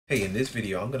Hey, in this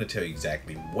video, I'm going to tell you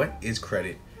exactly what is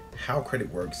credit, how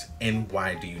credit works, and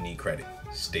why do you need credit.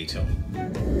 Stay tuned.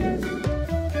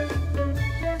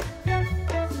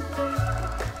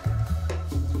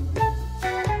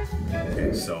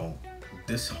 Okay, so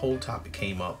this whole topic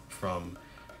came up from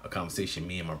a conversation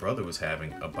me and my brother was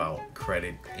having about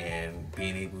credit and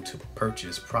being able to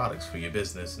purchase products for your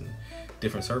business and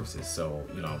different services. So,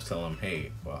 I was telling him,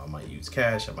 hey, well, I might use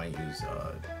cash, I might use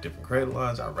different credit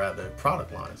lines, I'd rather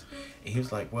product lines. And he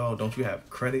was like, well, don't you have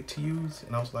credit to use?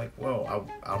 And I was like, well,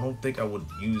 I don't think I would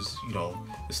use, the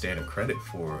standard credit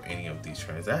for any of these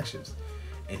transactions.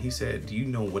 And he said, do you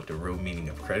know what the real meaning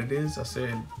of credit is? I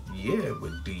said, yeah,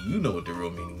 but do you know what the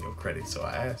real meaning of credit? So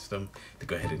I asked him to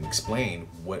go ahead and explain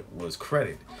what was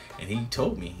credit. And he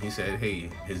told me, he said, hey,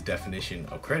 his definition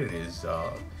of credit is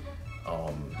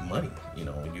money.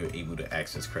 You're able to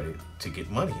access credit to get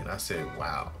money. And I said,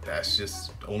 wow, that's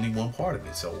just only one part of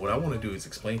it. So what I want to do is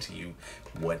explain to you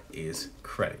what is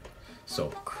credit. So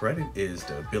credit is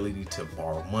the ability to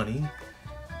borrow money,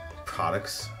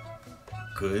 products,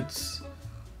 goods,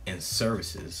 and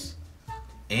services,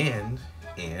 and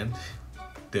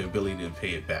the ability to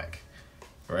pay it back,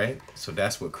 right? So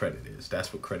that's what credit is.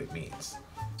 That's what credit means.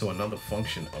 So another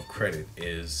function of credit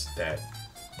is that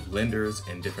lenders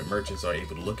and different merchants are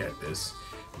able to look at this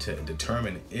to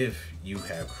determine if you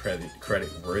have credit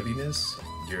worthiness,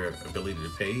 your ability to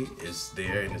pay is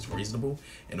there and is reasonable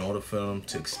in order for them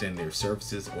to extend their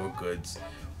services or goods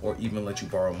or even let you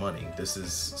borrow money. This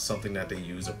is something that they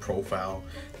use, a profile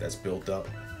that's built up,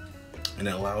 and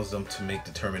it allows them to make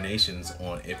determinations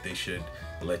on if they should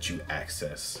let you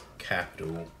access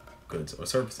capital, goods, or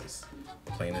services.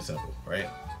 Plain and simple, right?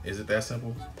 Is it that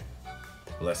simple?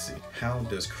 Let's see. How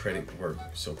does credit work?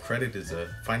 So credit is a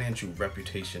financial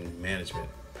reputation management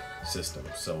system.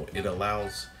 So it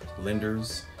allows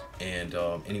lenders and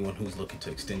anyone who's looking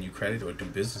to extend you credit or do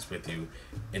business with you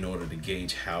in order to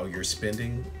gauge how you're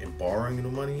spending and borrowing the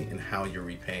money and how you're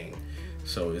repaying.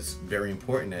 So it's very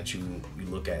important that you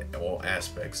look at all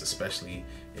aspects, especially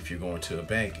if you're going to a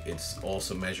bank. It's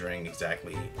also measuring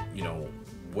exactly,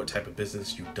 what type of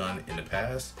business you've done in the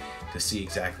past to see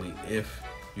exactly if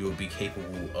you will be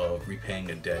capable of repaying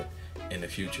a debt in the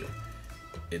future.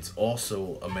 It's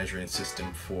also a measuring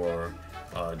system for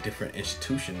different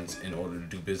institutions in order to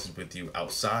do business with you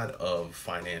outside of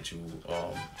financial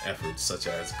efforts such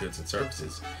as goods and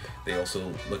services. They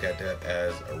also look at that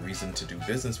as a reason to do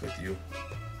business with you,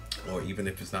 or even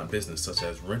if it's not business, such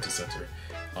as Rent-A-Center,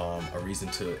 a reason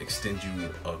to extend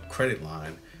you a credit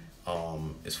line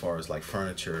as far as like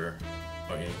furniture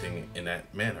or anything in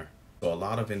that manner. So a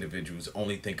lot of individuals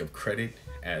only think of credit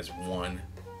as one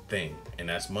thing, and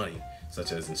that's money,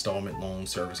 such as installment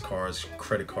loans, service cards,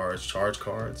 credit cards, charge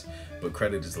cards. But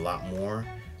credit is a lot more,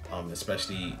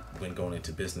 especially when going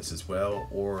into business as well,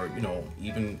 or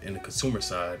even in the consumer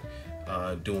side,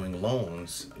 doing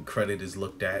loans. Credit is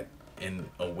looked at in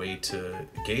a way to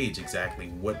gauge exactly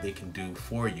what they can do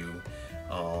for you.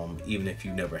 Even if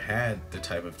you never had the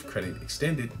type of credit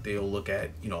extended, they'll look at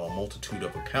a multitude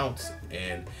of accounts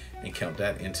and count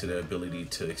that into the ability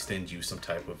to extend you some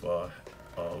type of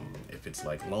if it's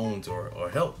like loans or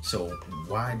help. So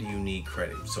why do you need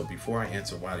credit? So before I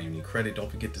answer why do you need credit,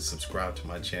 don't forget to subscribe to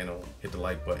my channel, hit the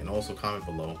like button, also comment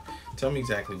below. Tell me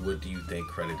exactly what do you think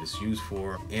credit is used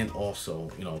for, and also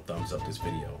thumbs up this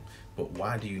video. But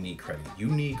why do you need credit? You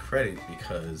need credit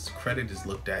because credit is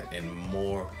looked at in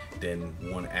more than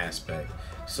one aspect.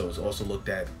 So it's also looked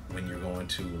at when you're going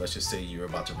to, let's just say you're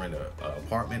about to rent an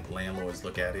apartment, landlords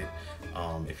look at it.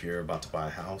 If you're about to buy a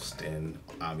house, then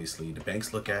obviously the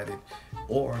banks look at it.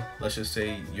 Or let's just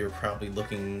say you're probably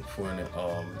looking for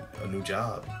a new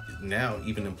job. Now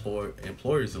even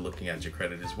employers are looking at your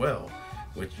credit as well,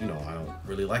 which I don't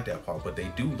really like that part, but they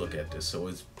do look at this. So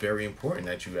it's very important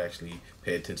that you actually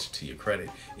pay attention to your credit.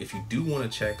 If you do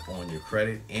want to check on your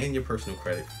credit and your personal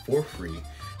credit for free,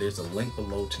 there's a link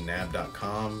below to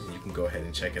nav.com. You can go ahead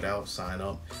and check it out, sign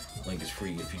up. Link is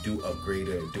free. If you do upgrade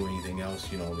or do anything else,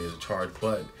 there's a charge,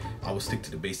 but I will stick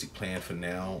to the basic plan for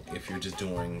now. If you're just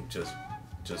doing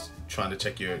just trying to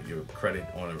check your credit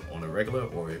on a regular,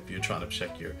 or if you're trying to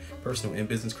check your personal and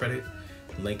business credit,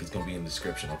 link is going to be in the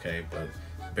description, okay? But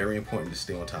very important to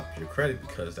stay on top of your credit,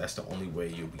 because that's the only way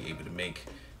you'll be able to make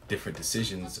different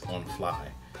decisions on the fly,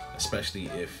 especially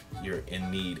if you're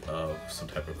in need of some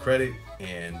type of credit.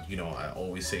 And I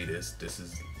always say this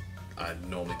is I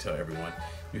normally tell everyone,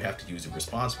 you have to use it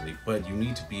responsibly, but you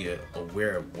need to be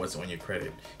aware of what's on your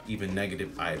credit, even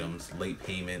negative items, late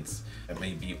payments that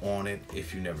may be on it.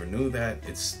 If you never knew that,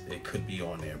 it could be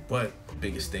on there. But the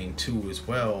biggest thing too as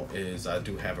well is I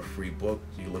do have a free book.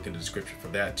 You can look in the description for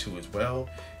that too as well.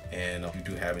 And if you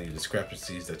do have any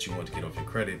discrepancies that you want to get off your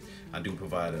credit, I do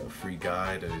provide a free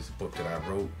guide. That is a book that I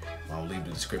wrote. I'll leave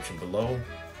the description below,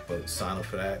 but sign up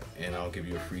for that and I'll give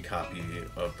you a free copy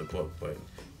of the book. But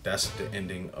that's the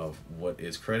ending of what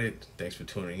is credit. Thanks for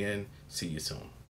tuning in. See you soon.